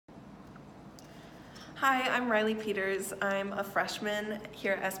Hi, I'm Riley Peters. I'm a freshman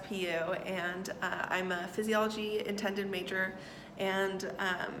here at SPU, and I'm a physiology intended major, and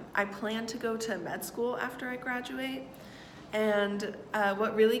I plan to go to med school after I graduate. And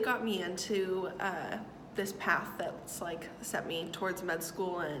what really got me into this path that's like set me towards med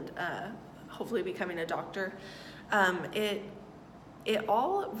school and hopefully becoming a doctor, it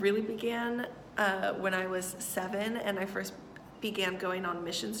all really began when I was 7 and I first began going on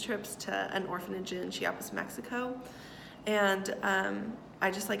missions trips to an orphanage in Chiapas, Mexico. And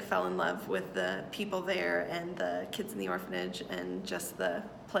I just like fell in love with the people there and the kids in the orphanage and just the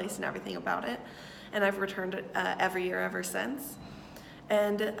place and everything about it. And I've returned every year ever since.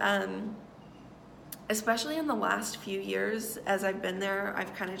 And especially in the last few years, as I've been there,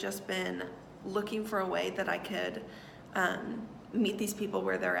 I've kind of just been looking for a way that I could meet these people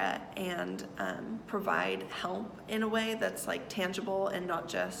where they're at and provide help in a way that's like tangible and not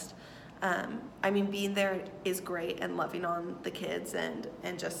just, being there is great and loving on the kids and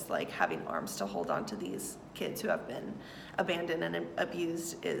just like having arms to hold on to these kids who have been abandoned and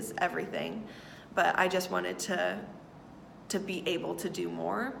abused is everything. But I just wanted to be able to do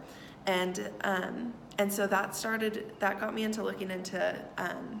more. And so that got me into looking into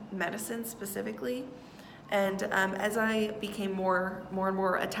medicine specifically. And as I became more and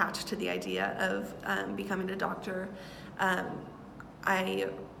more attached to the idea of becoming a doctor, I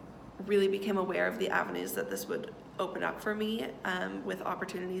really became aware of the avenues that this would open up for me, with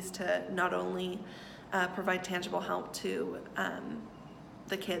opportunities to not only provide tangible help to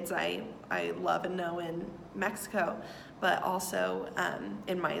the kids I love and know in Mexico, but also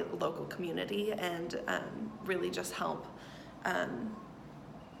in my local community, and really just help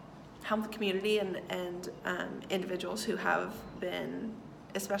the community and individuals who have been,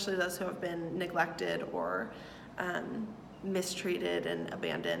 especially those who have been neglected or mistreated and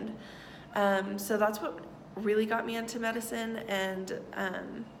abandoned. So that's what really got me into medicine. And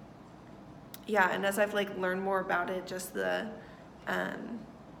and as I've like learned more about it, just there's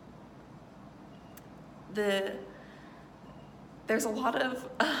a lot of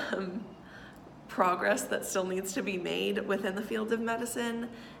progress that still needs to be made within the field of medicine.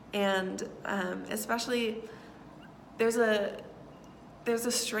 And especially there's a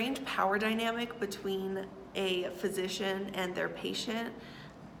strange power dynamic between a physician and their patient.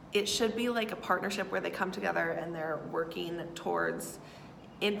 It should be like a partnership where they come together and they're working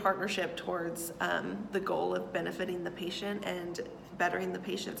in partnership towards the goal of benefiting the patient and bettering the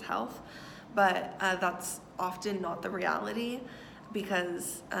patient's health. But that's often not the reality,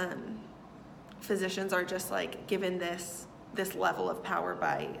 because physicians are just like given this level of power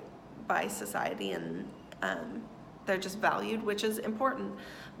by society, and they're just valued, which is important,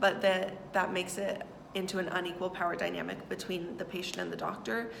 but that makes it into an unequal power dynamic between the patient and the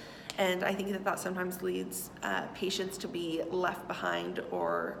doctor. And I think that sometimes leads patients to be left behind,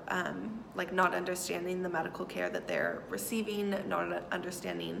 or like not understanding the medical care that they're receiving, not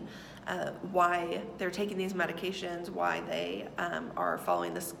understanding why they're taking these medications, why they are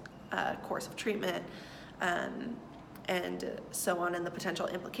following this course of treatment, and so on, and the potential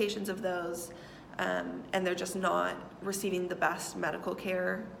implications of those, and they're just not receiving the best medical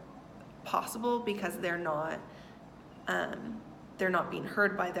care possible because they're not being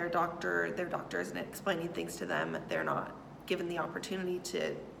heard by their doctor isn't explaining things to them, they're not given the opportunity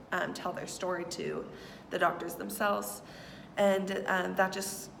to tell their story to the doctors themselves, and that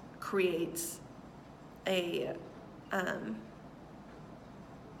just creates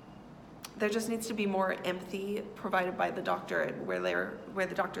there just needs to be more empathy provided by the doctor, where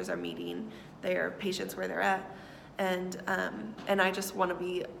the doctors are meeting their patients where they're at, and I just want to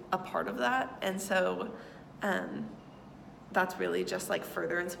be a part of that. And so that's really just like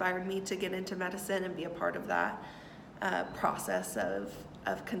further inspired me to get into medicine and be a part of that process of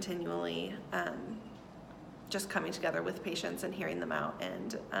continually just coming together with patients and hearing them out,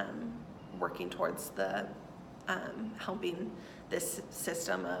 and working towards the helping this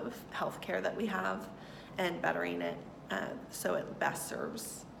system of healthcare that we have and bettering it so it best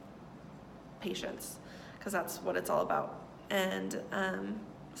serves patients, because that's what it's all about. And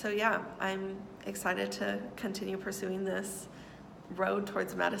so yeah, I'm excited to continue pursuing this road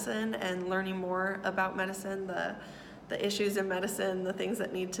towards medicine and learning more about medicine, the issues in medicine, the things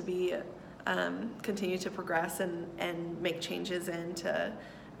that need to be continue to progress and make changes in to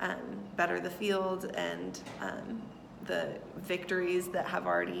better the field, and the victories that have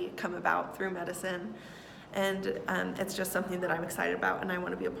already come about through medicine. And it's just something that I'm excited about and I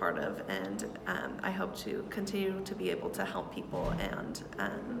want to be a part of, and I hope to continue to be able to help people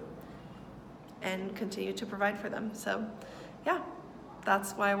and continue to provide for them. So yeah,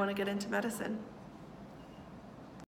 that's why I want to get into medicine.